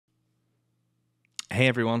Hey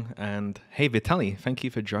everyone, and hey Vitaly, thank you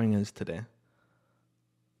for joining us today.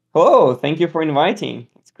 Hello, thank you for inviting.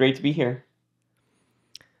 It's great to be here.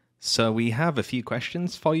 So, we have a few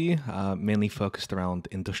questions for you, mainly focused around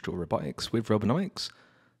industrial robotics with Robonomics.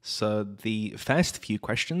 So, the first few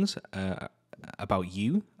questions about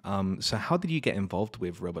you. So, how did you get involved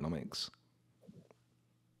with Robonomics?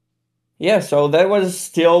 Yeah, so that was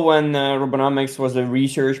still when Robonomics was a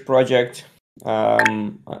research project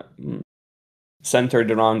centered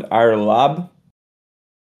around our lab.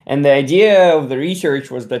 And the idea of the research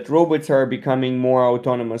was that robots are becoming more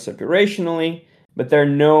autonomous operationally, but there are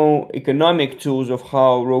no economic tools of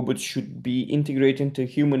how robots should be integrated into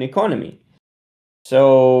human economy.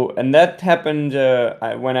 So, and that happened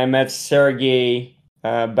when I met Sergey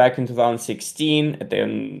back in 2016 at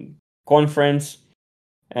the conference,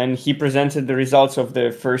 and he presented the results of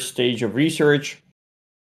the first stage of research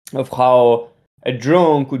of how a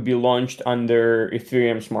drone could be launched under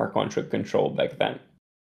Ethereum smart contract control back then.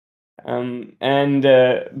 And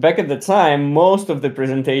back at the time, most of the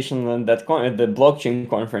presentations at at the blockchain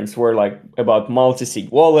conference were like about multi-sig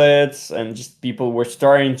wallets, and just people were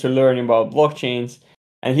starting to learn about blockchains.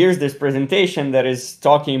 And here's this presentation that is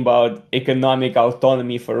talking about economic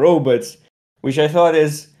autonomy for robots, which I thought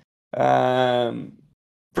is um,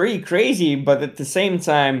 pretty crazy, but at the same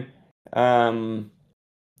time, um,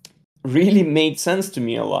 really made sense to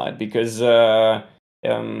me a lot because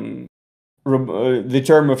um, the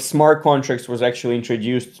term of smart contracts was actually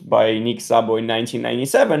introduced by Nick Szabo in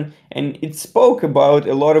 1997, and it spoke about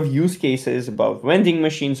a lot of use cases about vending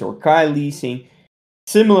machines or car leasing,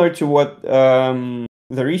 similar to what the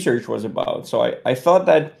research was about. So I thought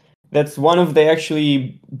that that's one of the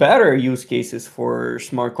actually better use cases for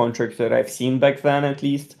smart contracts that I've seen back then, at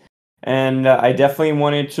least. And I definitely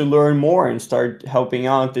wanted to learn more and start helping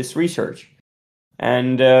out this research.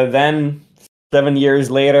 And then 7 years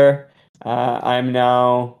later, I'm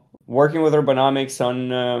now working with Robonomics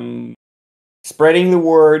on spreading the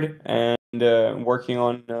word and working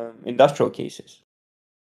on industrial cases.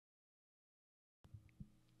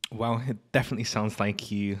 Well, it definitely sounds like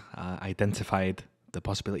you identified the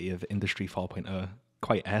possibility of Industry 4.0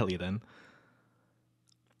 quite early then.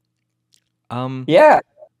 Um, Yeah,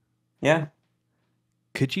 yeah.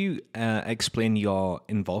 could you explain your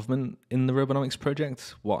involvement in the Robonomics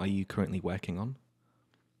project? What are you currently working on?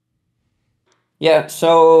 Yeah,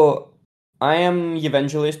 so I am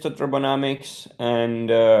evangelist at Robonomics,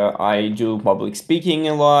 and I do public speaking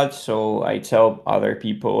a lot. So I tell other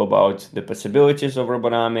people about the possibilities of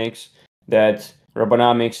Robonomics, that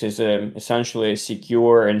Robonomics is essentially a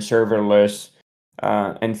secure and serverless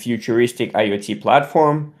and futuristic IoT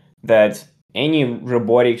platform that any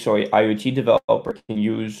robotics or IoT developer can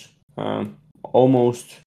use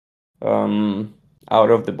almost um, out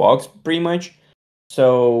of the box, pretty much.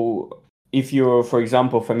 So if you're, for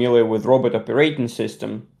example, familiar with robot operating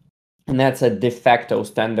system, and that's a de facto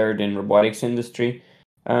standard in robotics industry,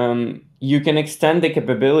 you can extend the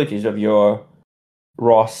capabilities of your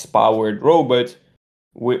ROS powered robot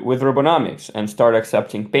with Robonomics and start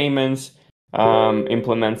accepting payments,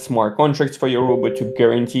 implement smart contracts for your robot to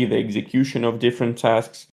guarantee the execution of different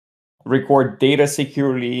tasks, record data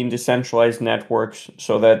securely in decentralized networks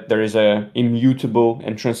so that there is a immutable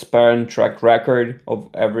and transparent track record of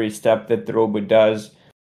every step that the robot does,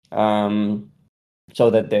 um, so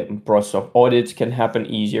that the process of audits can happen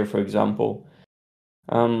easier, for example.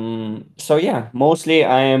 So yeah, mostly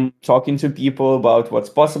I am talking to people about what's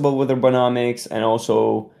possible with ergonomics, and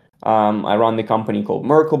also I run the company called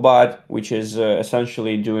Merklebot, which is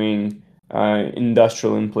essentially doing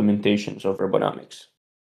industrial implementations of ergonomics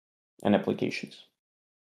and applications.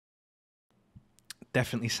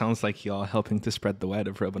 Definitely sounds like you're helping to spread the word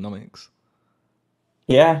of Robonomics.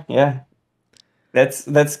 Yeah, yeah.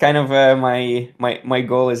 That's kind of my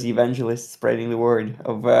goal as evangelist, spreading the word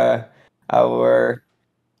of our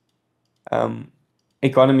um,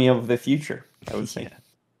 economy of the future, I would say. Yeah.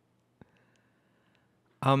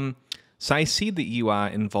 Um, so I see that you are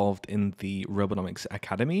involved in the Robonomics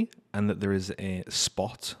Academy and that there is a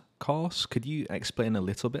spot course. Could you explain a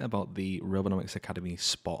little bit about the Robonomics Academy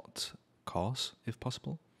spot course, if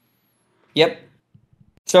possible? Yep.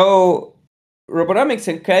 So Robonomics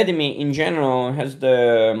Academy in general has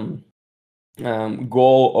the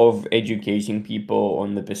goal of educating people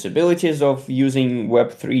on the possibilities of using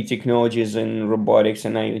Web3 technologies in robotics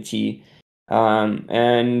and IoT.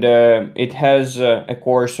 And it has a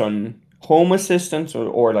course on home assistance,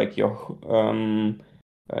 or like your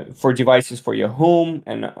for devices for your home,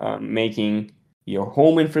 and making your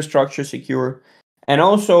home infrastructure secure. And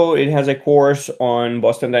also it has a course on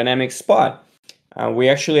Boston Dynamics Spot, We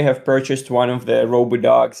actually have purchased one of the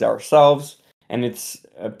RoboDogs ourselves, and it's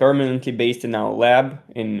permanently based in our lab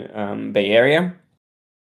in Bay Area.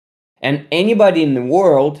 And anybody in the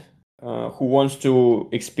world who wants to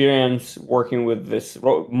experience working with this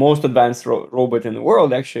most advanced robot in the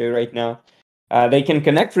world, actually, right now, they can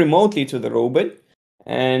connect remotely to the robot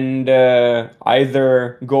and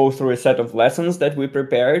either go through a set of lessons that we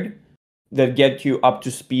prepared that get you up to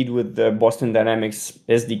speed with the Boston Dynamics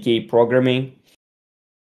SDK programming,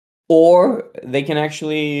 or they can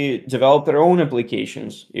actually develop their own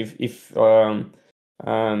applications if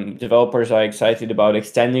developers are excited about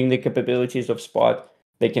extending the capabilities of Spot.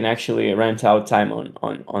 They can actually rent out time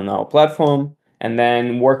on our platform and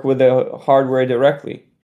then work with the hardware directly.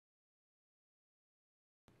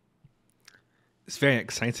 It's very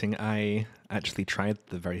exciting. I actually tried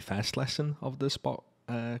the very first lesson of the Spot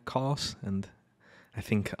course, and I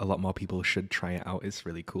think a lot more people should try it out. It's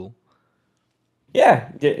really cool.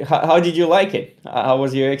 Yeah, how did you like it? How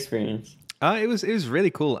was your experience? It was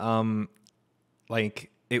really cool.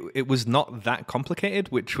 Like it was not that complicated,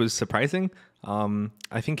 which was surprising.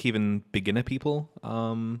 I think even beginner people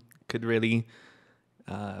could really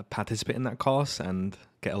participate in that course and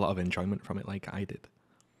get a lot of enjoyment from it, like I did.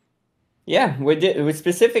 Yeah, we did. We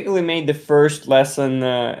specifically made the first lesson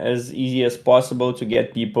as easy as possible to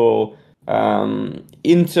get people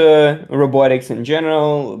into robotics in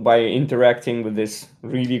general by interacting with this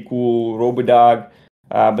really cool RoboDog.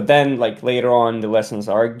 But then, like later on, the lessons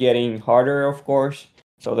are getting harder, of course.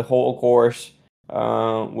 So the whole course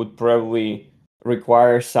would probably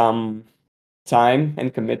require some time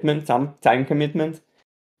and commitment, some time commitment.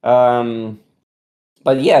 Um,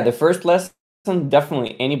 but yeah, the first lesson,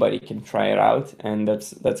 definitely anybody can try it out, and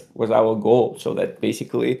that's was our goal, so that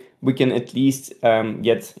basically we can at least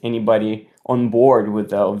get anybody on board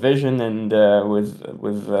with our vision and with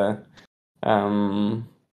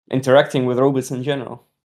interacting with robots in general.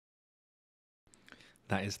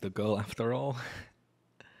 That is the goal, after all.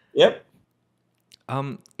 Yep.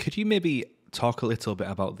 Could you maybe talk a little bit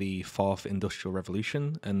about the fourth industrial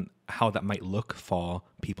revolution and how that might look for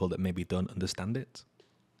people that maybe don't understand it?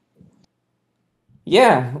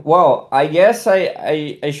 Yeah, well, I guess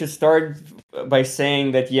I should start by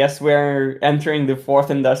saying that yes, we're entering the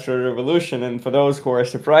fourth industrial revolution. And for those who are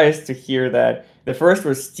surprised to hear that, the first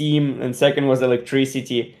was steam, and second was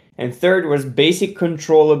electricity, and third was basic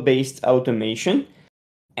controller-based automation.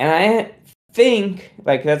 And I think,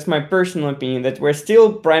 like, that's my personal opinion, that we're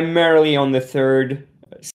still primarily on the third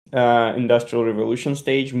industrial revolution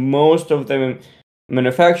stage. Most of the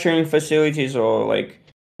manufacturing facilities or like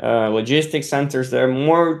logistics centers, they're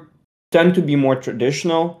more tend to be more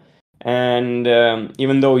traditional. And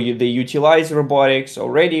even though they utilize robotics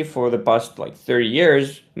already for the past like 30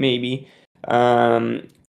 years, maybe,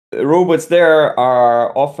 robots there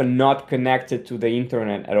are often not connected to the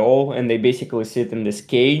internet at all, and they basically sit in this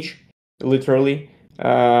cage, literally,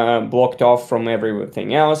 blocked off from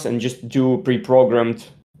everything else, and just do pre-programmed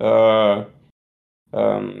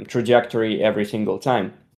trajectory every single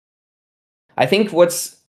time. I think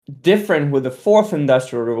what's different with the fourth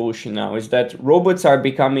industrial revolution now is that robots are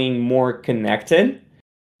becoming more connected,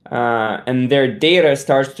 and their data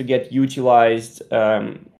starts to get utilized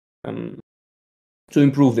to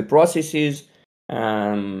improve the processes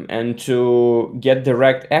and to get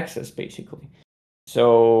direct access, basically.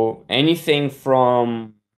 So anything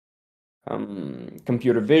from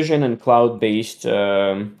computer vision and cloud-based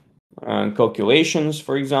calculations,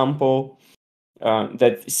 for example,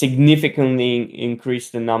 that significantly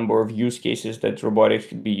increase the number of use cases that robotics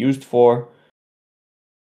could be used for.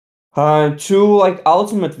 To like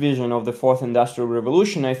ultimate vision of the fourth industrial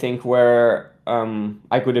revolution, I think, where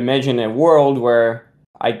I could imagine a world where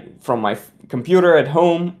from my computer at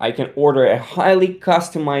home, I can order a highly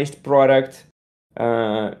customized product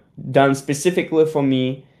done specifically for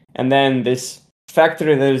me, and then this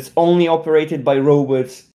factory that is only operated by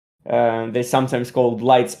robots, they sometimes called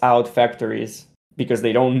lights out factories because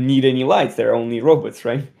they don't need any lights, they're only robots,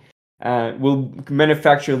 right? Will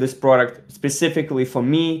manufacture this product specifically for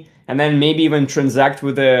me, and then maybe even transact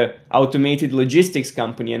with a automated logistics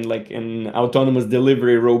company, and like an autonomous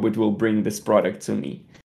delivery robot will bring this product to me.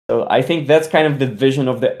 So I think that's kind of the vision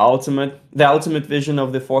of the ultimate vision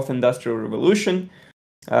of the fourth industrial revolution.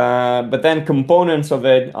 But then components of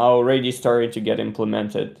it are already starting to get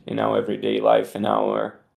implemented in our everyday life, in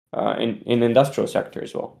our in industrial sector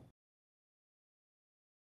as well.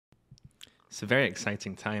 It's a very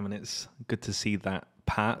exciting time, and it's good to see that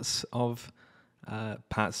parts that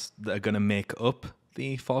are going to make up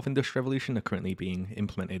the fourth industrial revolution are currently being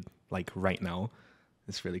implemented, like right now.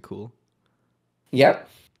 It's really cool. Yep.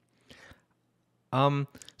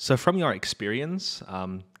 So from your experience,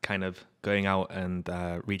 kind of going out and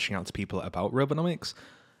reaching out to people about Robonomics,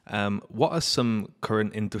 what are some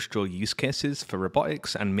current industrial use cases for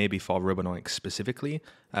robotics and maybe for Robonomics specifically,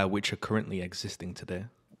 which are currently existing today?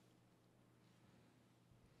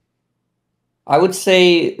 I would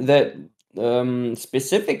say that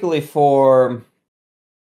specifically for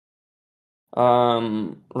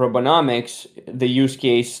Robonomics, the use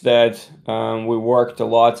case that we worked a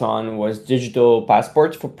lot on was digital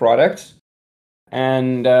passports for products.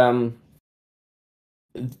 And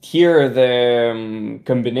here, the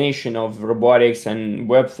combination of robotics and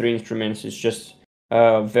Web3 instruments is just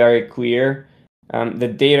very clear. The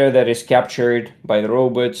data that is captured by the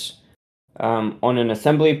robots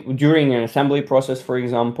during an assembly process, for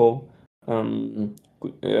example,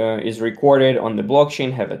 is recorded on the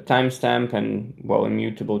blockchain, have a timestamp and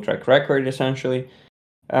immutable track record essentially,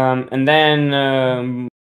 and then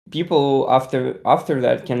people after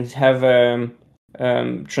that can have a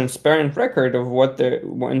transparent record of what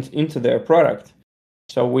went into their product.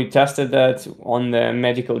 So we tested that on the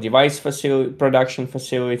medical device production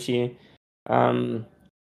facility.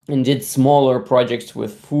 And did smaller projects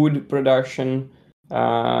with food production,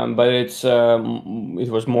 but it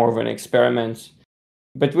was more of an experiment.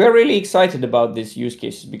 But we're really excited about these use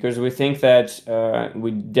cases because we think that we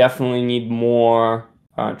definitely need more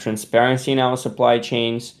transparency in our supply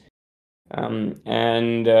chains, and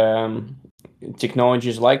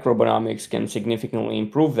technologies like Robonomics can significantly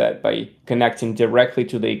improve that by connecting directly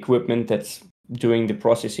to the equipment that's doing the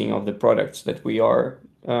processing of the products that we are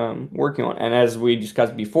working on. And as we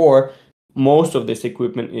discussed before, most of this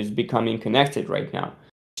equipment is becoming connected right now.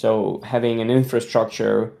 So having an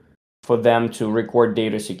infrastructure for them to record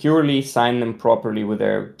data securely, sign them properly with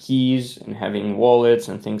their keys, and having wallets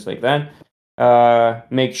and things like that,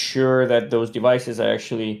 make sure that those devices are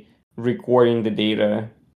actually recording the data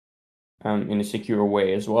in a secure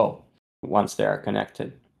way as well once they are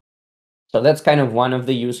connected. So that's kind of one of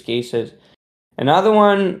the use cases. Another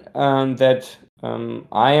one that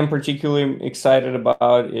I am particularly excited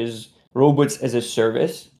about is robots as a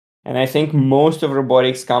service. And I think most of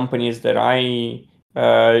robotics companies that I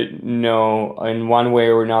know in one way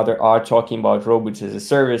or another are talking about robots as a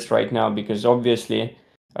service right now, because obviously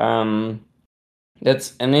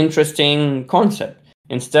that's an interesting concept.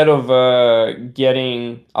 Instead of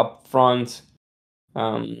getting upfront,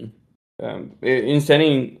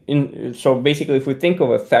 so basically, if we think of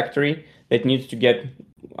a factory that needs to get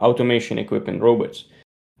automation equipment, robots,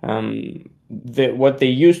 what they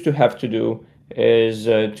used to have to do is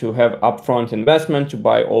to have upfront investment to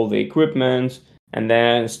buy all the equipment and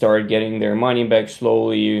then start getting their money back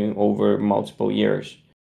slowly over multiple years.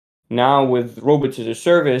 Now, with robots as a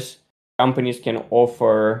service, companies can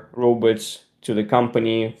offer robots to the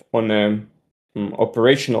company on a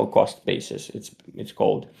operational cost basis. It's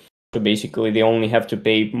called. So basically, they only have to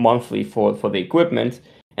pay monthly for the equipment.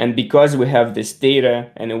 And because we have this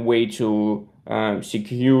data and a way to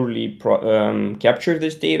securely capture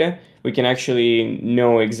this data, we can actually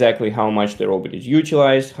know exactly how much the robot is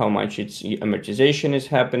utilized, how much its amortization is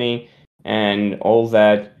happening, and all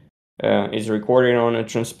that is recorded on a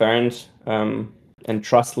transparent and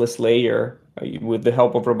trustless layer with the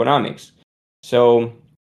help of Robonomics. So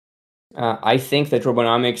I think that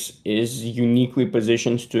Robonomics is uniquely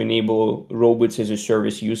positioned to enable robots as a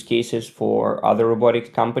service use cases for other robotics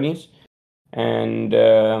companies. And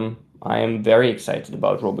I am very excited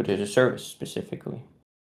about robot as a service specifically.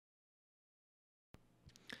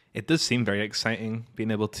 It does seem very exciting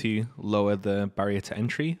being able to lower the barrier to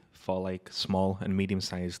entry for like small and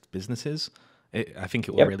medium-sized businesses. I think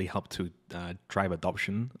it will really help to drive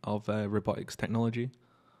adoption of robotics technology.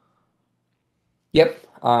 Yep,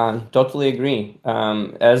 totally agree.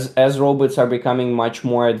 As robots are becoming much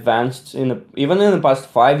more advanced, even in the past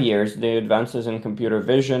 5 years, the advances in computer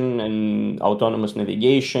vision and autonomous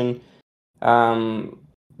navigation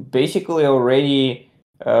basically already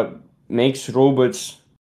makes robots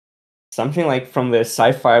something like from the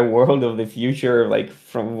sci-fi world of the future, like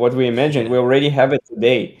from what we imagine. We already have it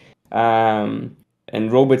today. And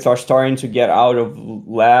robots are starting to get out of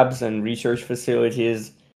labs and research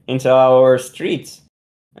facilities into our streets.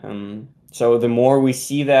 So the more we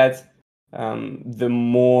see that, the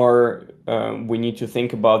more we need to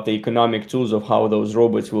think about the economic tools of how those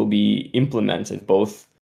robots will be implemented, both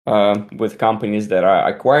with companies that are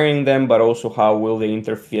acquiring them, but also how will they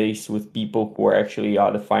interface with people who actually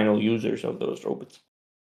are the final users of those robots.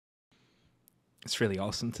 It's really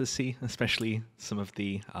awesome to see, especially some of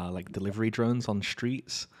the like delivery drones on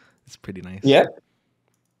streets. It's pretty nice.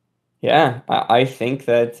 Yeah, I think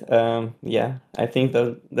that I think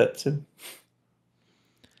that too.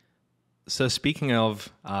 So speaking of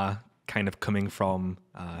kind of coming from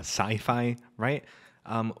sci-fi, right?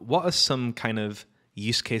 What are some kind of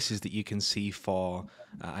use cases that you can see for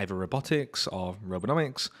either robotics or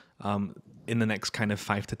robonomics in the next kind of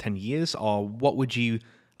 5 to 10 years, or what would you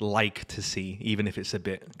like to see, even if it's a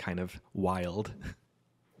bit kind of wild?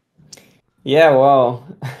 Yeah, well,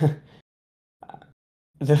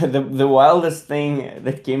 the wildest thing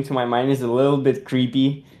that came to my mind is a little bit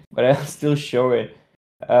creepy, but I'll still show it,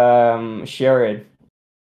 share it.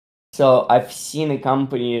 So I've seen a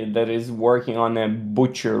company that is working on a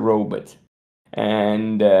butcher robot,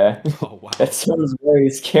 and Oh that wow! sounds very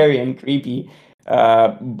scary and creepy.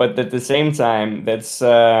 But at the same time, that's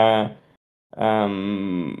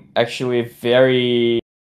actually very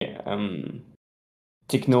um,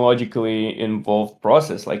 technologically involved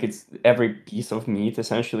process. Like it's every piece of meat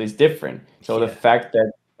essentially is different. So the Yeah, fact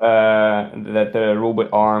that that the robot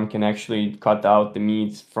arm can actually cut out the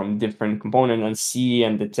meat from different components and see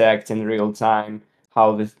and detect in real time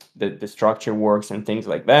how the structure works and things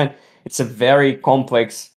like that. It's a very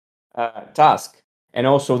complex task, and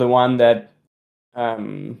also the one that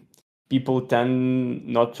um, people tend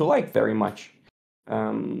not to like very much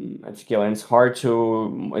at scale. And it's hard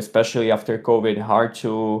to, especially after COVID, hard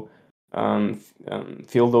to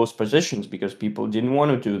fill those positions because people didn't want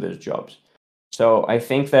to do those jobs. So I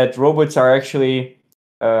think that robots are actually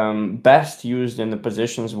best used in the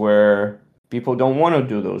positions where people don't want to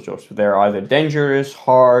do those jobs. They're either dangerous,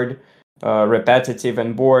 hard, repetitive,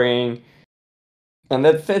 and boring, and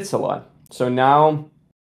that fits a lot. So now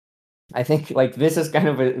I think like this is kind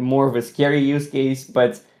of a more of a scary use case,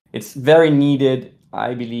 but it's very needed,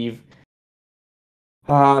 I believe.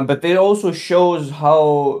 But it also shows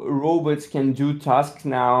how robots can do tasks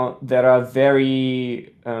now that are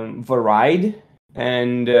very varied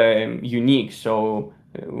and unique. So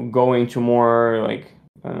going to more like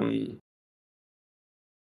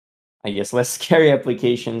I guess less scary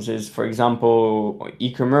applications is, for example,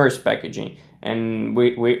 e-commerce packaging, and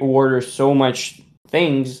we order so much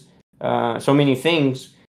things, so many things.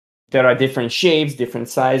 There are different shapes, different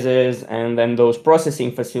sizes, and then those processing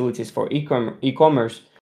facilities for e-commerce,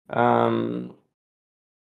 um,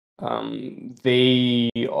 they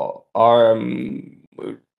are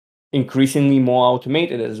increasingly more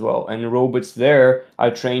automated as well. And robots there are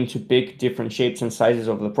trained to pick different shapes and sizes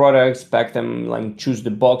of the products, pack them, like choose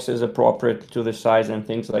the boxes appropriate to the size and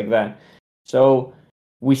things like that. So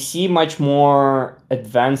we see much more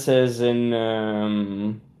advances in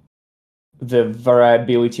the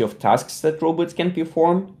variability of tasks that robots can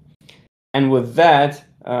perform. And with that,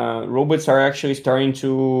 robots are actually starting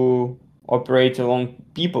to operate along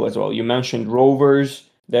people as well. You mentioned rovers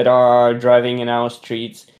that are driving in our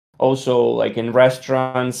streets, also like in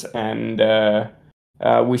restaurants, and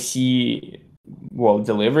we see well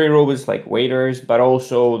delivery robots like waiters, but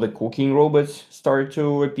also the cooking robots start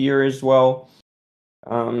to appear as well.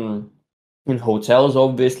 Um, in hotels,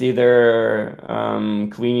 obviously, there are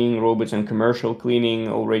cleaning robots and commercial cleaning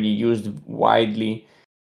already used widely.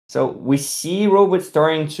 So we see robots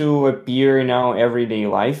starting to appear in our everyday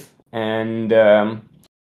life, and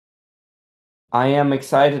I am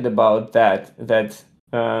excited about that. That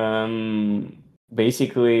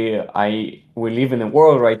basically, I we live in a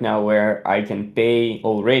world right now where I can pay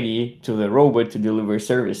already to the robot to deliver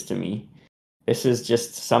service to me. This is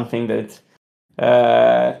just something that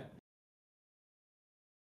uh,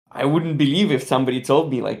 I wouldn't believe if somebody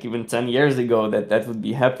told me like even 10 years ago that that would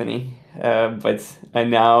be happening. But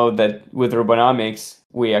and now that with Robonomics,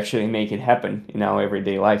 we actually make it happen in our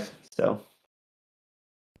everyday life. So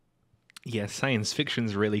Yeah, science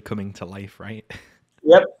fiction's really coming to life, right?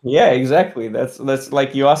 yep, yeah, exactly. That's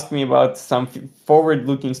like you asked me about some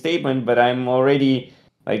forward-looking statement, but I'm already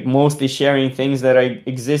like mostly sharing things that I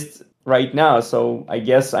exist right now. So I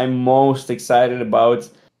guess I'm most excited about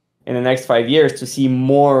in the next 5 years to see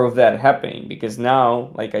more of that happening because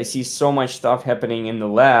now like I see so much stuff happening in the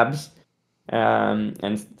labs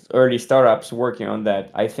and early startups working on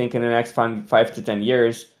that. I think in the next 5 to 10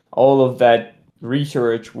 years, all of that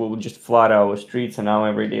research will just flood our streets and our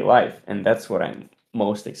everyday life, and that's what I'm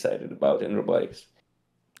most excited about in robotics.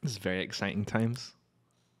 It's very exciting times.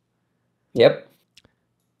 Yep.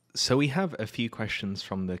 So we have a few questions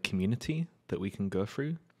from the community that we can go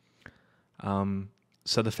through.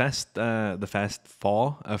 So the first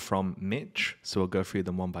four are from Mitch, so we'll go through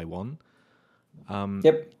them one by one.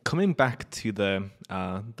 Yep. Coming back to the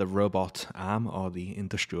robot arm or the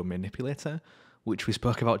industrial manipulator, which we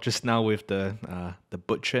spoke about just now with the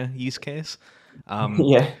butcher use case.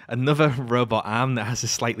 Yeah. Another robot arm that has a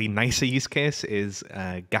slightly nicer use case is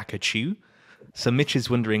Gakachu. So Mitch is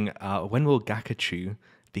wondering when will Gakachu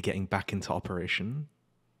be getting back into operation?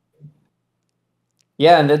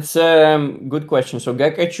 Yeah, and that's a good question. So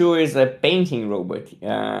Gakachu is a painting robot,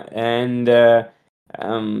 and the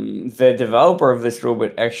developer of this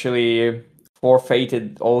robot actually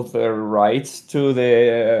forfeited all the rights to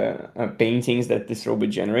the paintings that this robot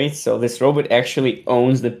generates. So this robot actually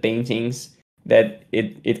owns the paintings that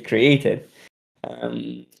it created.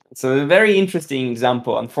 Um, so a very interesting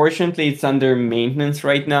example. Unfortunately, it's under maintenance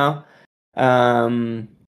right now. Um,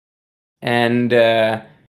 and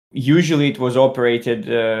usually it was operated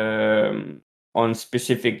on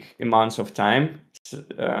specific amounts of time,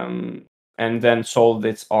 and then sold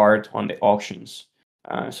its art on the auctions.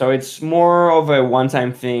 So it's more of a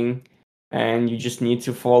one-time thing, and you just need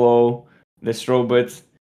to follow this robot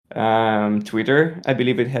Twitter. I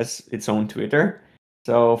believe it has its own Twitter.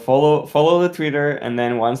 So follow the Twitter, and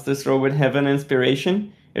then once this robot have an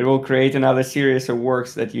inspiration, it will create another series of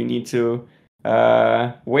works that you need to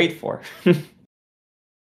wait for.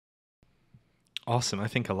 Awesome. I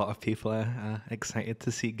think a lot of people are excited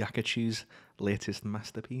to see Gakachu's latest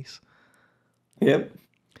masterpiece. Yep.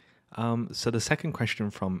 So the second question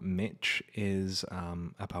from Mitch is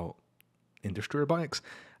about industrial robotics.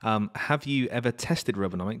 Have you ever tested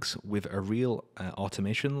Robonomics with a real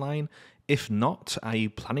automation line? If not, are you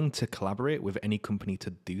planning to collaborate with any company to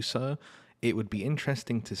do so? It would be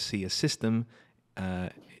interesting to see a system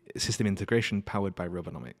integration powered by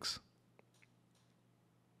Robonomics.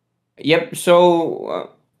 Yep.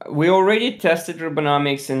 So we already tested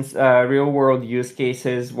Robonomics in real world use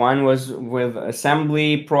cases. One was with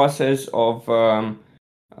assembly process of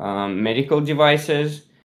medical devices.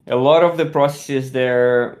 A lot of the processes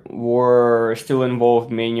there were still involved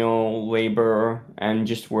manual labor and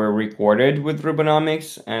just were recorded with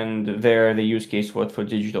Robonomics. And there the use case was for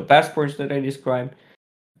digital passports that I described.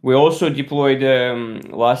 We also deployed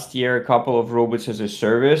last year a couple of robots as a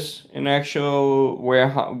service in actual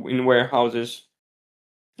warehouses,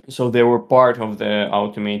 so they were part of the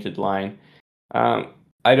automated line.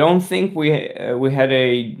 I don't think we had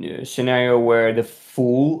a scenario where the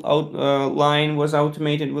full line was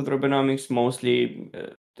automated with Robonomics. Mostly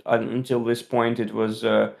until this point, it was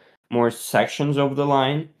more sections of the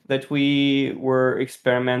line that we were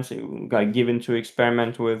experimenting, like given to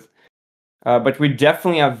experiment with. But we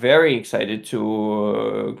definitely are very excited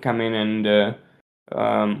to come in and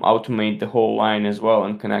automate the whole line as well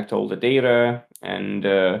and connect all the data and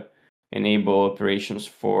enable operations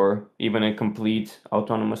for even a complete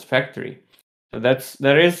autonomous factory. So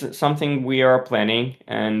that is something we are planning,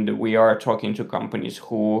 and we are talking to companies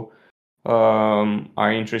who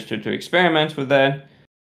are interested to experiment with that.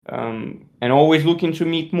 And always looking to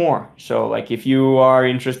meet more. So, like, if you are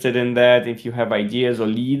interested in that, if you have ideas or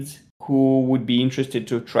leads who would be interested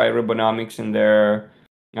to try Robonomics in their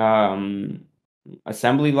um,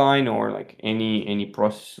 assembly line or like any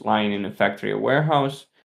process line in a factory or warehouse,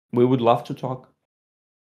 we would love to talk.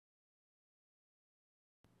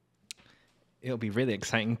 It'll be really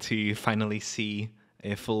exciting to finally see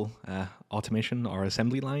a full automation or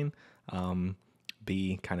assembly line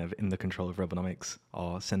be kind of in the control of Robonomics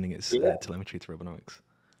or sending its telemetry to Robonomics.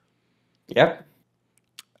 Yep.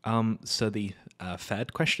 So the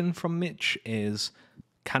third question from Mitch is,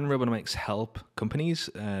 can Robonomics help companies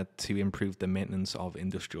to improve the maintenance of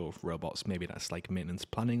industrial robots? Maybe that's like maintenance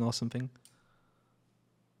planning or something.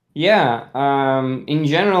 Yeah. In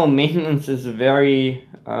general, maintenance is a very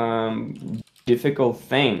difficult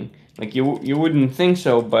thing. Like you wouldn't think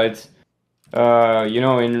so, but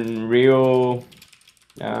in real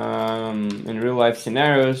life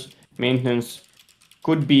scenarios, maintenance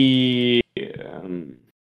could be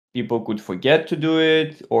people could forget to do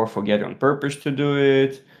it or forget on purpose to do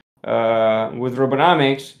it. With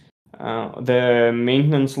Robonomics, the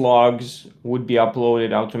maintenance logs would be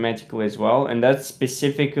uploaded automatically as well, and that's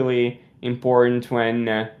specifically important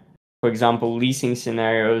when, for example, leasing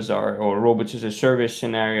scenarios or robots as a service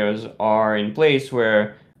scenarios are in place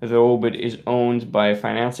where the robot is owned by a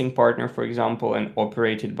financing partner, for example, and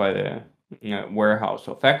operated by the warehouse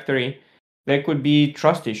or factory. There could be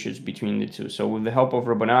trust issues between the two. So with the help of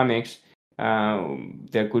Robonomics,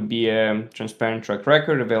 there could be a transparent track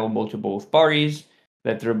record available to both parties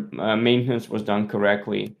that the maintenance was done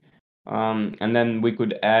correctly. And then we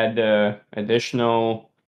could add additional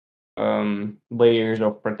layers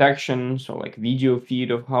of protection, so like video feed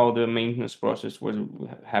of how the maintenance process was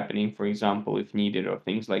happening, for example, if needed, or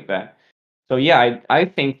things like that. So yeah, I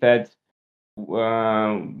think that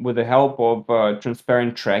with the help of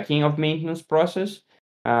transparent tracking of maintenance process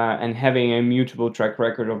and having a mutable track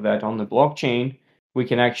record of that on the blockchain, we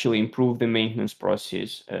can actually improve the maintenance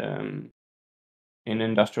process in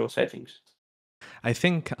industrial settings. I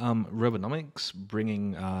think Robonomics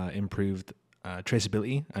bringing improved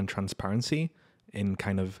traceability and transparency in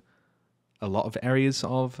kind of a lot of areas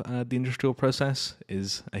of the industrial process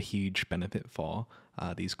is a huge benefit for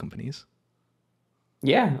these companies.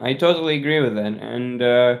 Yeah, I totally agree with that.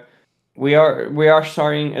 And we are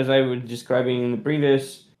starting, as I was describing in the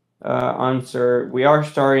previous answer, we are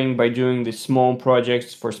starting by doing the small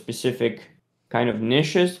projects for specific kind of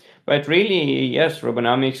niches. But really, yes,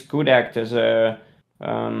 Robonomics could act as a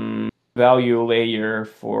value layer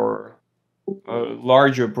for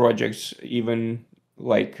larger projects, even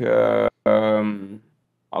like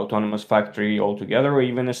autonomous factory altogether, or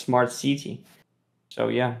even a smart city. So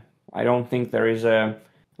yeah, I don't think there is a.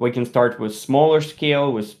 We can start with smaller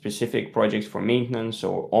scale with specific projects for maintenance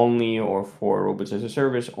or only, or for robots as a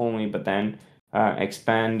service only, but then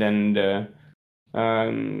expand and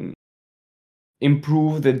um,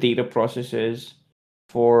 improve the data processes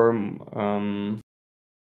for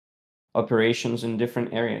operations in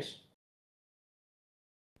different areas.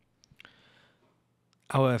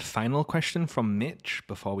 Our final question from Mitch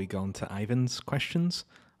before we go on to Ivan's questions.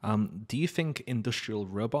 Do you think industrial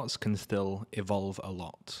robots can still evolve a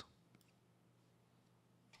lot?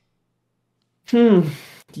 Hmm.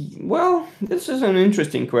 Well, this is an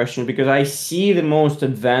interesting question because I see the most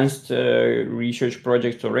advanced research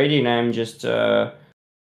projects already, and I'm just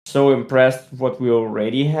so impressed with what we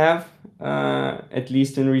already have, at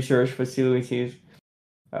least in research facilities.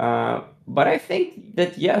 But I think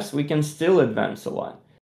that yes, we can still advance a lot,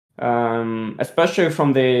 especially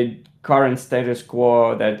from the current status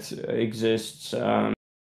quo that exists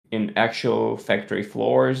in actual factory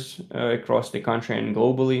floors across the country and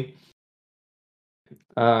globally.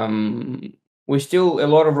 Um, we still, a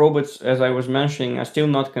lot of robots, as I was mentioning, are still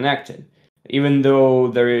not connected. Even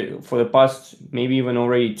though for the past maybe even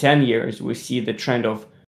already 10 years, we see the trend of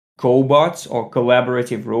cobots or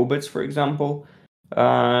collaborative robots, for example.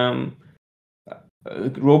 Um,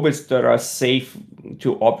 Robots that are safe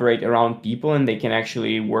to operate around people, and they can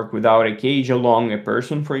actually work without a cage along a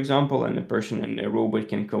person, for example, and the person and the robot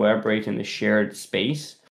can collaborate in a shared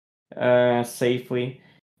space safely.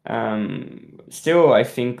 Still, I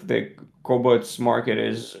think the cobots market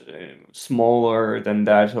is smaller than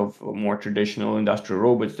that of more traditional industrial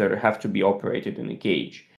robots that have to be operated in a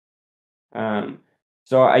cage. Um,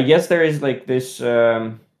 so I guess there is like this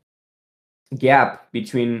gap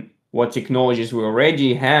between what technologies we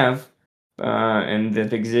already have and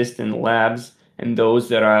that exist in labs and those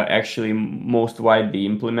that are actually most widely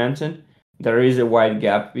implemented. There is a wide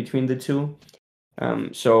gap between the two.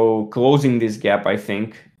 So closing this gap, I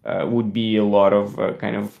think, would be a lot of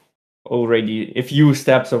kind of already a few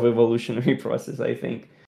steps of evolutionary process, I think.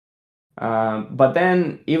 But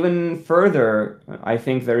then even further, I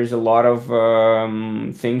think there is a lot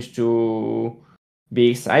of things to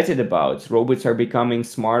be excited about. Robots are becoming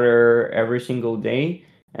smarter every single day,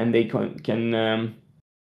 and they can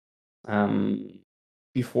um,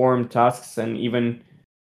 perform tasks, and even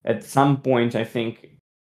at some point, I think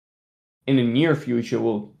in the near future,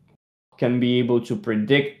 will can be able to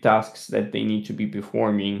predict tasks that they need to be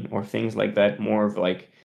performing or things like that. More of like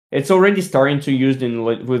it's already starting to used in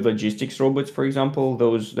with logistics robots, for example,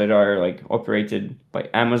 those that are like operated by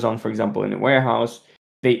Amazon, for example, in a warehouse.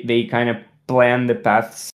 They kind of plan the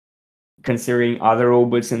paths considering other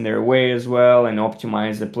robots in their way as well, and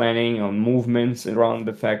optimize the planning on movements around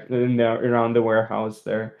around the warehouse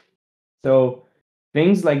there. So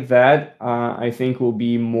things like that, I think, will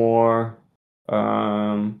be more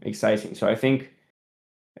exciting. So I think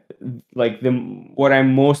like the what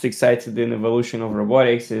I'm most excited in evolution of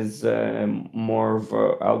robotics is more of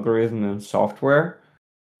algorithm and software.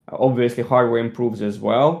 Obviously, hardware improves as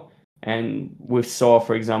well. And we saw,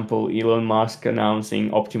 for example, Elon Musk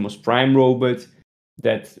announcing Optimus Prime robot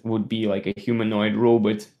that would be like a humanoid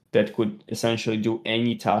robot that could essentially do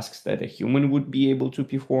any tasks that a human would be able to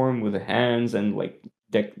perform with the hands and like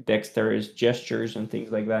dexterous gestures and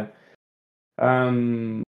things like that.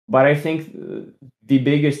 But I think the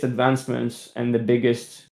biggest advancements and the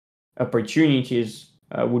biggest opportunities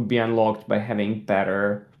would be unlocked by having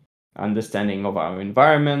better understanding of our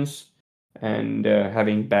environments and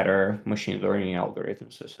having better machine learning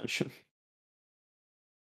algorithms, essentially.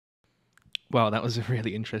 Wow, that was a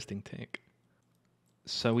really interesting take.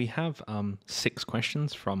 So we have 6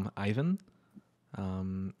 questions from Ivan.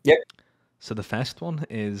 Yep. So the first one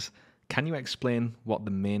is, can you explain what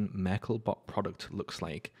the main Merkelbot product looks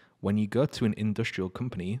like? When you go to an industrial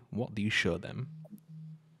company, what do you show them?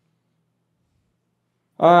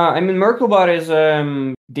 I mean, Merkelbot is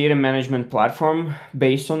a data management platform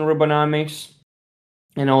based on Robonomics,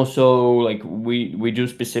 and also like we do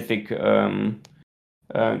specific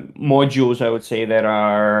modules, I would say, that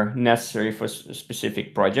are necessary for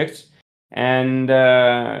specific projects. And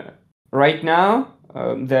right now,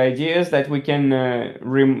 the idea is that we can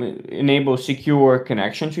enable secure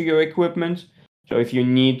connection to your equipment. So if you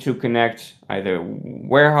need to connect either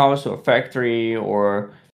warehouse or factory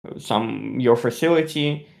or your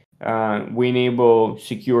facility, we enable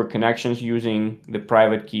secure connections using the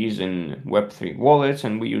private keys in Web3 wallets,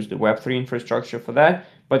 and we use the Web3 infrastructure for that.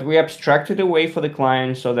 But we abstract it away for the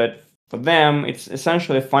client so that for them, it's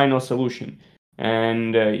essentially a final solution.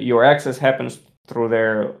 And your access happens through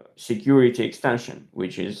their security extension,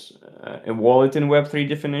 which is a wallet in Web3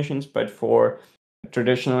 definitions. But for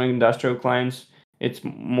traditional industrial clients, it's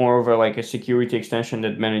more of like a security extension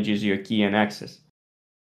that manages your key and access.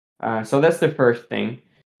 So that's the first thing.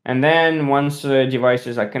 And then once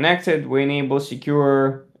devices are connected, we enable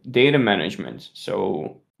secure data management.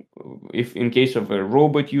 So if in case of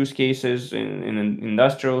robot use cases in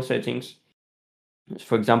industrial settings,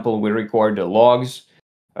 for example, we record the logs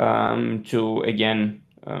to again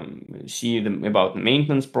see about the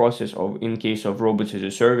maintenance process, or in case of robots as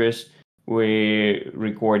a service, we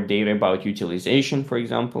record data about utilization, for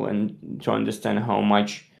example, and to understand how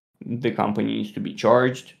much the company needs to be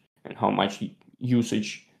charged and how much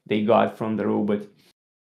usage they got from the robot.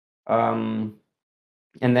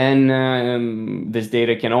 And then this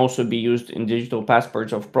data can also be used in digital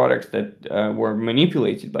passports of products that were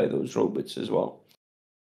manipulated by those robots as well.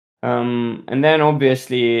 And then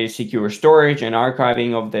obviously secure storage and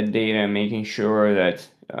archiving of that data, making sure that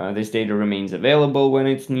this data remains available when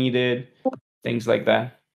it's needed, things like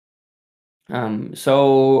that.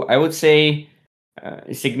 So I would say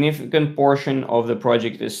a significant portion of the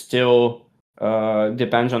project is still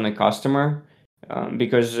depends on the customer,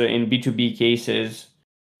 because in B2B cases,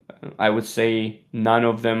 I would say none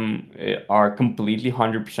of them are completely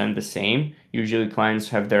 100% the same. Usually clients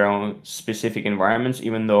have their own specific environments,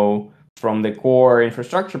 even though from the core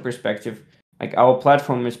infrastructure perspective, like our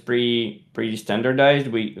platform is pretty standardized.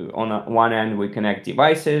 We on one end we connect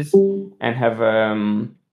devices and have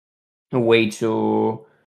a way to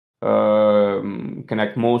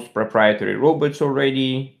connect most proprietary robots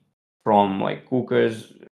already, from like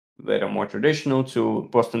KUKAs that are more traditional to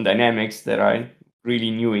Boston Dynamics that are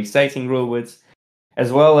really new, exciting robots,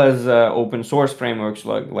 as well as open source frameworks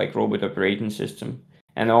like Robot Operating System.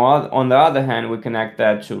 And on the other hand, we connect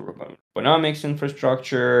that to Robonomics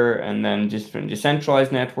infrastructure, and then different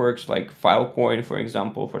decentralized networks like Filecoin, for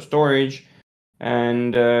example, for storage,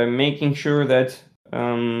 and making sure that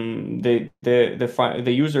the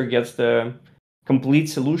user gets the complete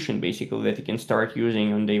solution, basically, that he can start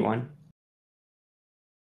using on day one.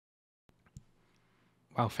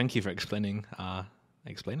 Wow, thank you for explaining that.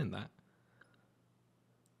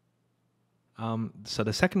 So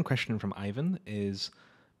the second question from Ivan is,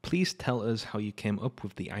 please tell us how you came up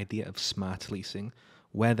with the idea of smart leasing.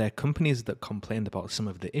 Were there companies that complained about some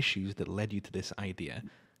of the issues that led you to this idea?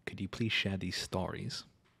 Could you please share these stories?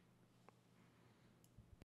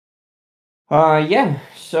 Yeah,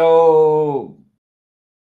 so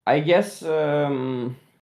I guess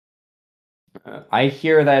I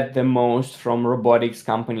hear that the most from robotics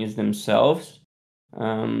companies themselves.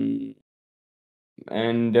 And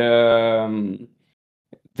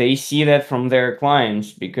they see that from their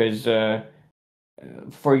clients because,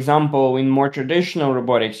 for example, in more traditional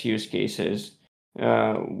robotics use cases,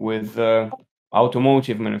 with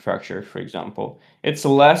automotive manufacturers, for example, it's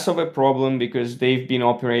less of a problem because they've been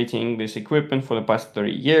operating this equipment for the past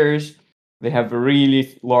 30 years. They have a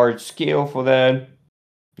really large scale for that,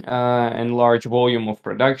 and large volume of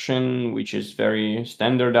production, which is very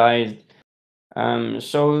standardized.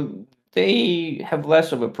 So they have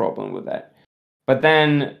less of a problem with that. But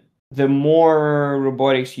then the more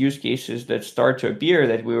robotics use cases that start to appear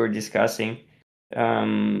that we were discussing,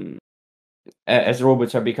 as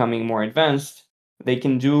robots are becoming more advanced, they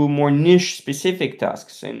can do more niche specific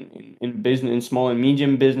tasks in business, in small and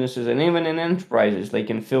medium businesses, and even in enterprises. They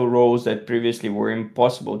can fill roles that previously were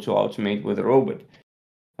impossible to automate with a robot.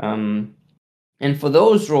 And for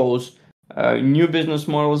those roles, new business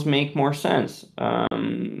models make more sense.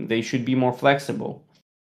 They should be more flexible.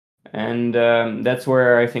 And that's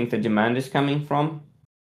where I think the demand is coming from.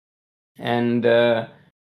 And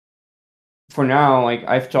for now, like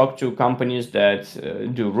I've talked to companies that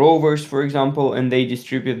do rovers, for example, and they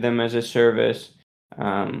distribute them as a service.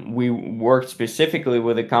 We worked specifically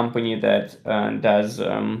with a company that does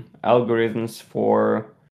algorithms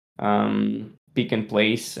for pick and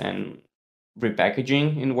place and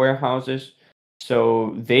repackaging in warehouses.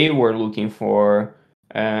 So they were looking for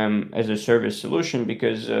as a service solution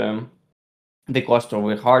because the cost of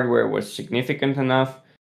the hardware was significant enough,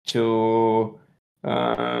 to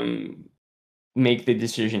make the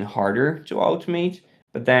decision harder to automate.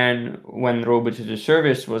 But then when Robot as a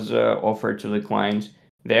Service was offered to the clients,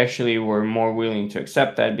 they actually were more willing to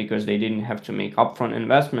accept that because they didn't have to make upfront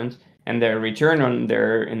investments, and their return on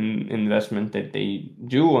their investment that they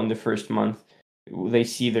do on the first month, they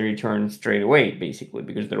see the return straight away, basically,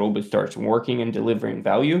 because the robot starts working and delivering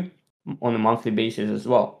value on a monthly basis as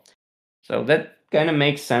well. So that kind of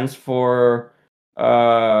makes sense for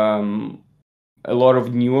a lot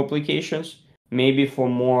of new applications. Maybe for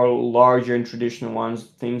more larger and traditional ones,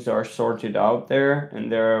 things are sorted out there,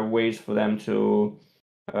 and there are ways for them to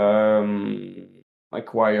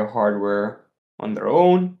acquire hardware on their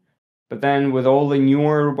own. But then with all the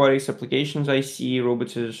newer robotics applications I see,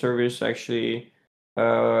 robots as a service actually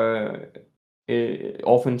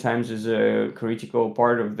oftentimes is a critical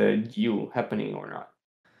part of the deal happening or not.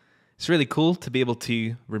 It's really cool to be able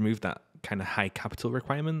to remove that kind of high capital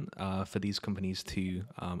requirement for these companies to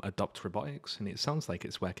adopt robotics, and it sounds like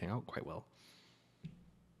it's working out quite well.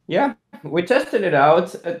 Yeah, we tested it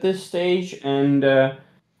out at this stage, and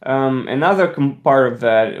another part of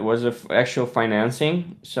that was actual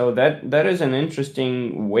financing. So that is an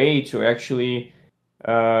interesting way to actually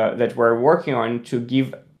that we're working on to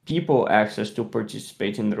give people access to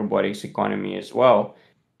participate in the robotics economy as well.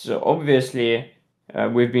 So obviously,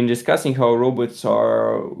 we've been discussing how robots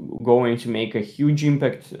are going to make a huge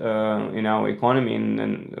impact in our economy,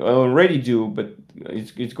 and already do, but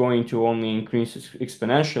it's going to only increase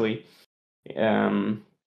exponentially. Um,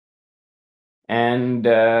 and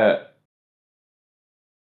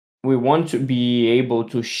we want to be able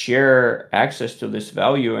to share access to this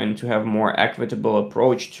value and to have more equitable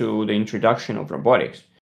approach to the introduction of robotics.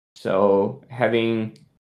 So having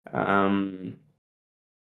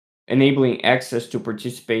enabling access to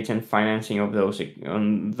participate in financing of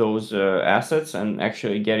those assets, and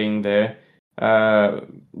actually getting the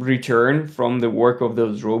return from the work of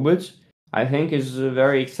those robots, I think is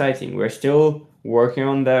very exciting. We're still working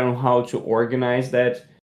on that, on how to organize that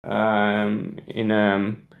in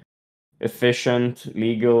an efficient,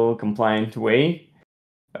 legal, compliant way.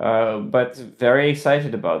 But very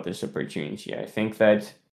excited about this opportunity. I think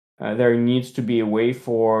that there needs to be a way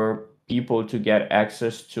for people to get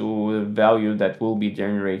access to the value that will be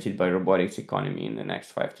generated by robotics economy in the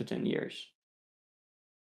next 5 to 10 years.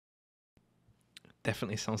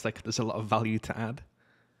 Definitely sounds like there's a lot of value to add.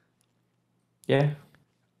 Yeah.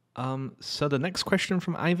 So the next question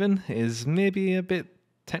from Ivan is maybe a bit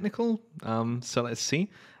technical. So let's see.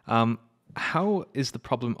 How is the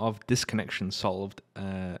problem of disconnection solved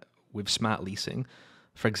with smart leasing?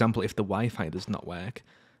 For example, if the Wi-Fi does not work,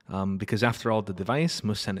 because after all, the device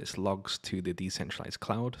must send its logs to the decentralized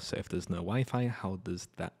cloud. So if there's no Wi-Fi, how does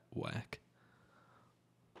that work?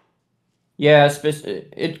 Yeah,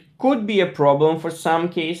 it could be a problem for some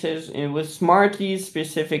cases. With smart lease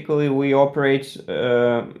specifically, we operate,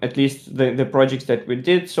 at least the projects that we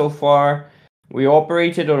did so far, we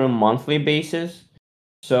operated on a monthly basis.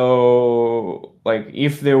 So, like,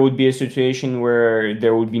 if there would be a situation where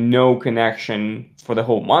there would be no connection for the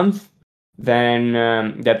whole month, then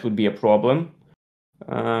that would be a problem.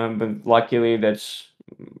 But luckily, that's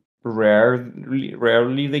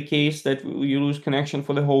rarely the case that you lose connection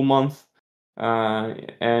for the whole month.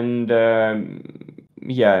 And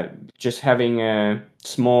yeah, just having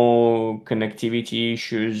small connectivity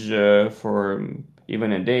issues for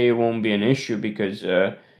even a day won't be an issue, because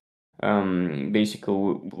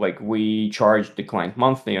basically, like, we charge the client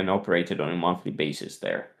monthly and operate it on a monthly basis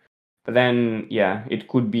there. But then, yeah, it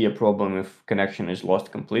could be a problem if connection is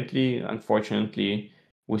lost completely. Unfortunately,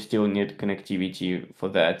 we still need connectivity for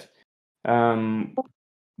that.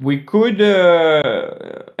 We could,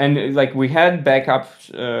 and like, we had backup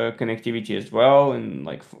connectivity as well, and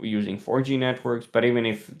like using 4G networks. But even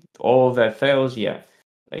if all of that fails, yeah,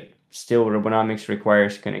 like, still Robonomics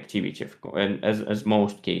requires connectivity, and as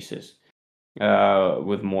most cases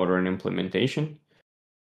with modern implementation.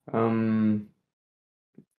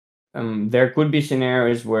 There could be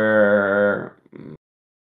scenarios where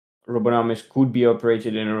Robonomics could be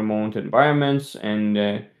operated in remote environments,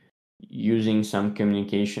 and using some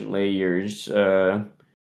communication layers that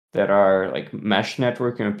are like mesh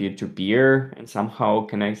networking or peer-to-peer, and somehow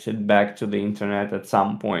connected back to the internet at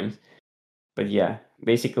some point. But yeah,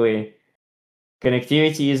 basically,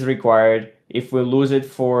 connectivity is required. If we lose it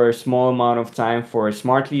for a small amount of time for a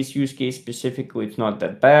smart lease use case specifically, it's not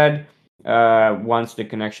that bad. Once the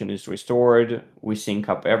connection is restored, we sync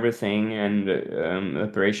up everything, and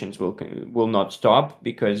operations will not stop,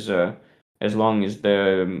 because as long as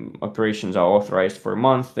the operations are authorized for a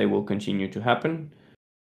month, they will continue to happen.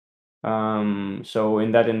 So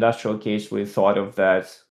in that industrial case, we thought of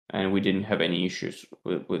that, and we didn't have any issues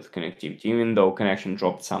with connectivity, even though connection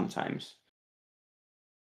dropped sometimes.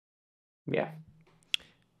 Yeah.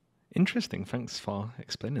 Interesting. Thanks for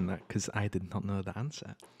explaining that, because I did not know the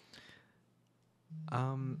answer.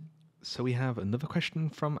 So we have another question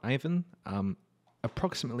from Ivan.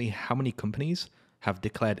 Approximately how many companies have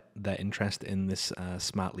declared their interest in this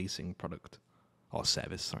smart leasing product or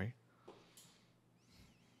service? Sorry.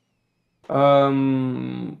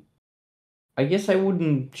 I guess I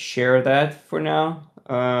wouldn't share that for now,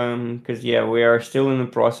 because yeah, we are still in the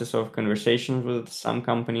process of conversations with some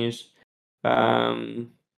companies.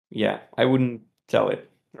 Yeah, I wouldn't tell it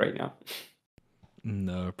right now.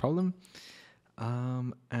 No problem.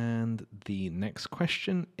 And the next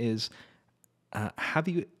question is, have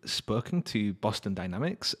you spoken to Boston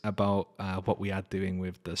Dynamics about what we are doing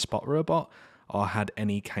with the Spot robot, or had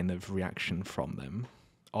any kind of reaction from them,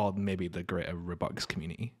 or maybe the greater robotics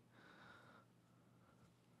community?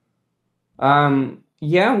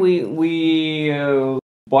 Yeah, we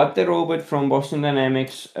bought the robot from Boston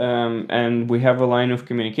Dynamics, and we have a line of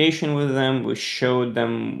communication with them. We showed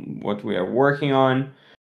them what we are working on.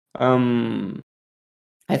 Um,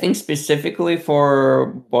 I think specifically for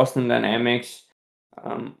Boston Dynamics,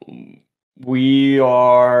 um, we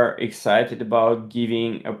are excited about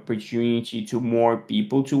giving opportunity to more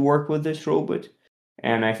people to work with this robot,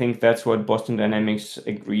 and I think that's what Boston Dynamics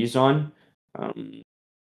agrees on. Um,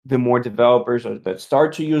 the more developers that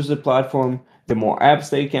start to use the platform, the more apps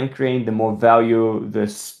they can create, the more value the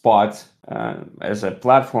Spot as a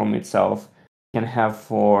platform itself can have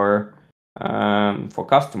for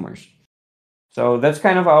customers. So that's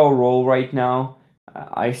kind of our role right now.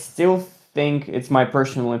 I still think it's my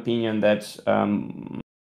personal opinion that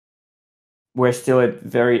we're still at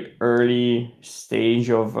very early stage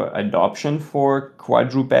of adoption for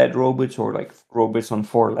quadruped robots, or like robots on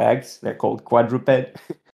four legs. They're called quadruped.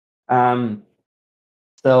 um,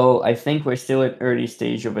 so I think we're still at early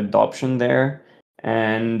stage of adoption there,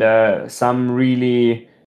 and some really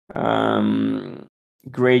um,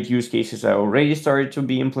 great use cases are already started to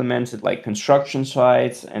be implemented, like construction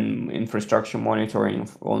sites and infrastructure monitoring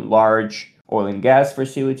on large oil and gas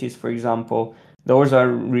facilities, for example. Those are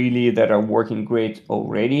really that are working great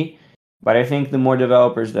already. But I think the more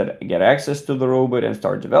developers that get access to the robot and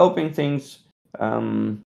start developing things,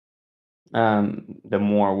 the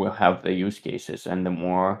more we'll have the use cases and the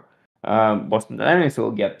more Boston Dynamics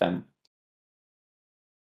will get them.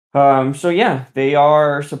 So yeah, they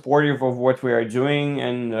are supportive of what we are doing,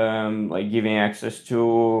 and like giving access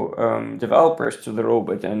to developers to the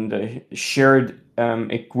robot, and shared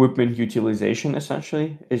equipment utilization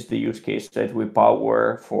essentially is the use case that we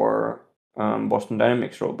power for Boston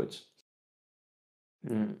Dynamics robots.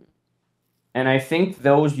 Mm. And I think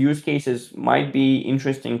those use cases might be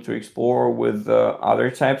interesting to explore with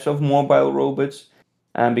other types of mobile robots,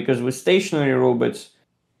 because with stationary robots,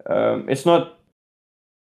 it's not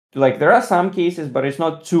like there are some cases, but it's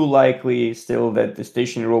not too likely still that the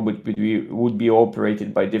stationary robot would be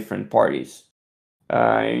operated by different parties.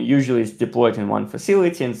 Usually, it's deployed in one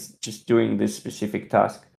facility and it's just doing this specific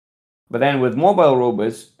task. But then with mobile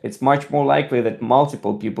robots, it's much more likely that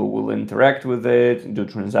multiple people will interact with it, do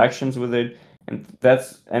transactions with it, and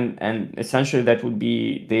and essentially that would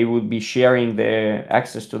be they would be sharing their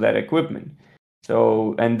access to that equipment.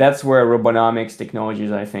 So, and that's where Robonomics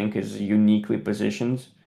technologies, I think, is uniquely positioned,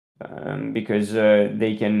 because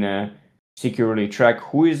they can securely track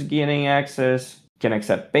who is getting access, can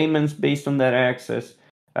accept payments based on that access,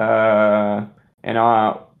 and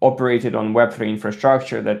are operated on Web3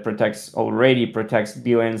 infrastructure that already protects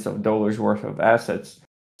billions of dollars worth of assets.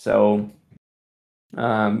 So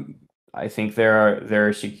I think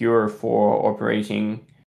they're secure for operating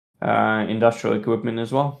industrial equipment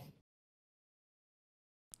as well.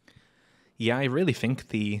 Yeah, I really think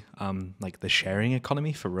the like the sharing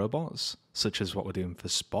economy for robots, such as what we're doing for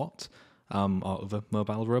Spot, or other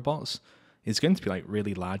mobile robots, is going to be like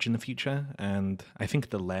really large in the future. And I think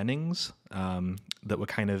the learnings that we're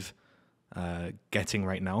kind of getting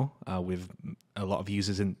right now with a lot of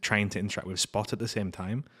users trying to interact with Spot at the same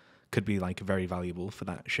time could be like very valuable for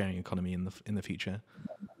that sharing economy in the future.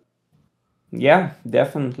 Yeah,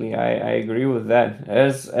 definitely. I agree with that.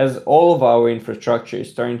 As all of our infrastructure is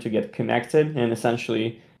starting to get connected, and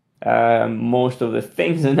essentially most of the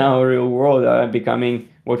things in our real world are becoming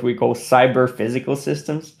what we call cyber physical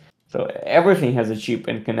systems. So everything has a chip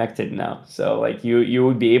and connected now. So like you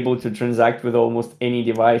would be able to transact with almost any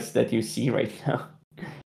device that you see right now.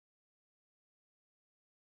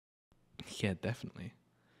 Yeah, definitely.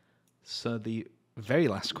 So the very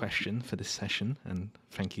last question for this session, and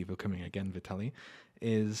thank you for coming again, Vitaly,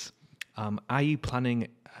 is are you planning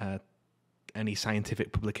any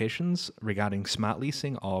scientific publications regarding smart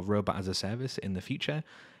leasing or robot as a service in the future?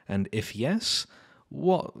 And if yes,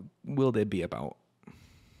 what will they be about?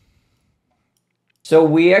 So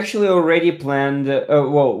we actually already planned,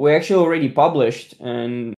 we actually already published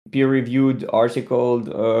a peer-reviewed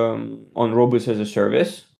article on robots as a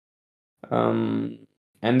service.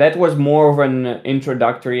 And that was more of an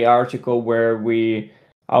introductory article where we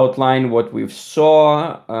outlined what we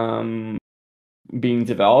saw being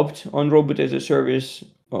developed on robot as a service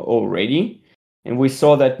already. And we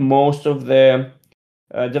saw that most of the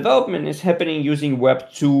development is happening using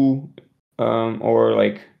Web 2 or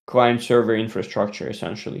like client-server infrastructure,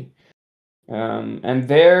 essentially. And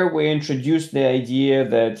there we introduced the idea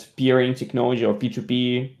that peering technology or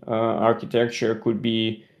P2P architecture could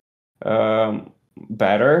be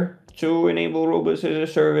better to enable robots as a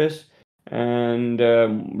service and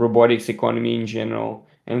robotics economy in general.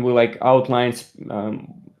 And we like outlined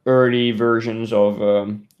early versions of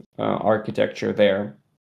architecture there.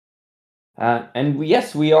 And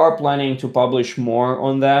yes, we are planning to publish more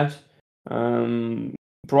on that.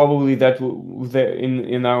 Probably that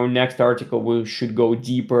in our next article we should go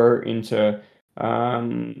deeper into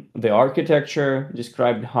the architecture,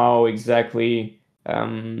 describe how exactly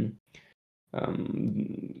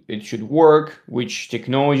it should work, which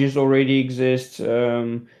technologies already exist,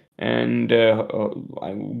 and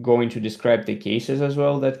I'm going to describe the cases as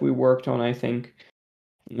well that we worked on, I think.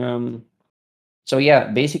 So yeah,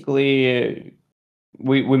 basically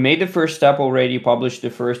we made the first step already, published the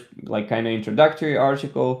first like kind of introductory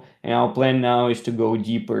article, and our plan now is to go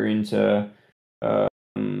deeper into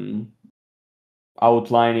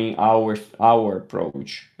outlining our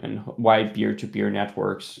approach and why peer-to-peer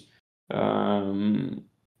networks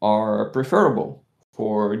are preferable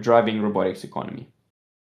for driving robotics economy.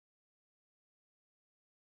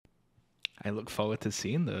 I look forward to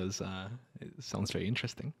seeing those. It sounds very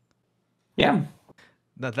interesting. Yeah.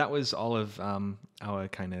 That was all of our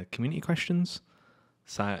kind of community questions.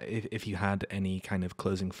 So if you had any kind of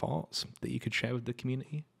closing thoughts that you could share with the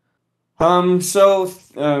community. Thank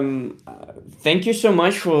you so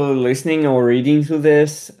much for listening or reading to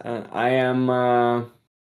this. I am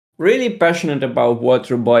really passionate about what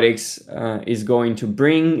robotics is going to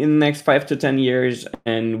bring in the next 5 to 10 years,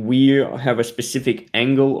 and we have a specific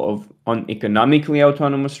angle on economically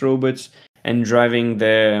autonomous robots and driving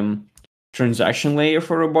the transaction layer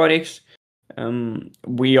for robotics.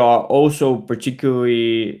 We are also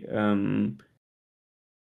particularly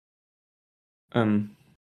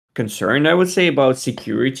concerned, I would say, about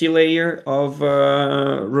security layer of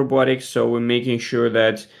robotics. So we're making sure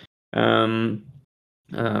that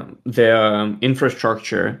the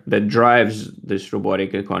infrastructure that drives this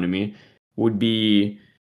robotic economy would be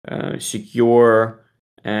secure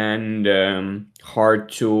and hard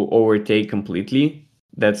to overtake completely.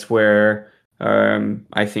 That's where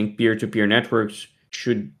I think peer-to-peer networks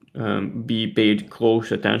should be paid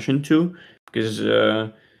close attention to, because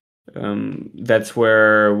that's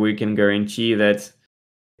where we can guarantee that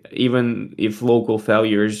even if local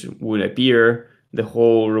failures would appear, the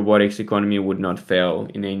whole robotics economy would not fail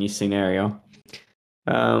in any scenario.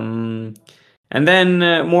 And then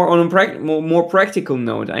more on a more practical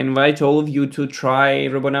note, I invite all of you to try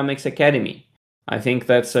Robonomics Academy. I think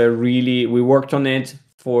that's we worked on it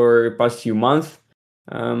for the past few months,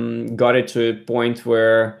 got it to a point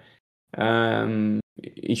where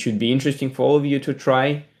it should be interesting for all of you to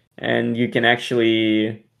try, and you can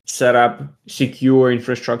actually set up secure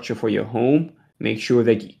infrastructure for your home, make sure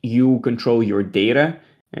that you control your data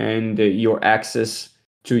and your access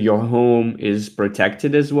to your home is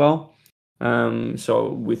protected as well.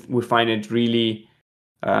 So we find it really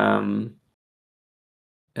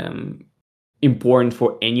important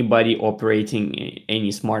for anybody operating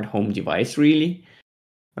any smart home device, really.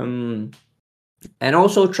 And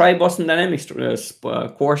also try Boston Dynamics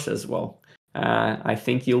course as well. I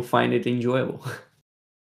think you'll find it enjoyable.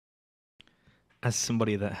 As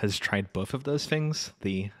somebody that has tried both of those things,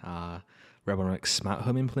 the Robonomics Smart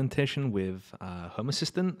Home implementation with Home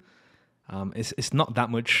Assistant, it's not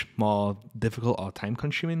that much more difficult or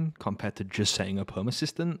time-consuming compared to just setting up Home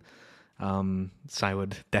Assistant. So I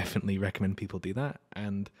would definitely recommend people do that.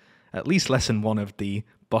 And at least lesson 1 of the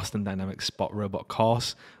Boston Dynamics Spot Robot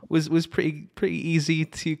course was pretty easy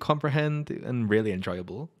to comprehend and really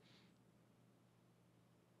enjoyable.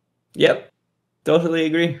 Yep, totally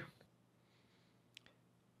agree.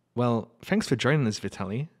 Well, thanks for joining us,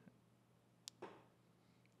 Vitaly.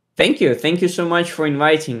 Thank you. Thank you so much for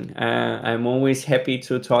inviting. I'm always happy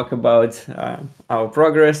to talk about our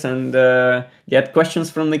progress and get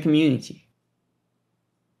questions from the community.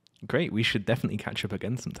 Great. We should definitely catch up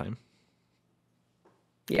again sometime.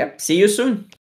 Yep. See you soon.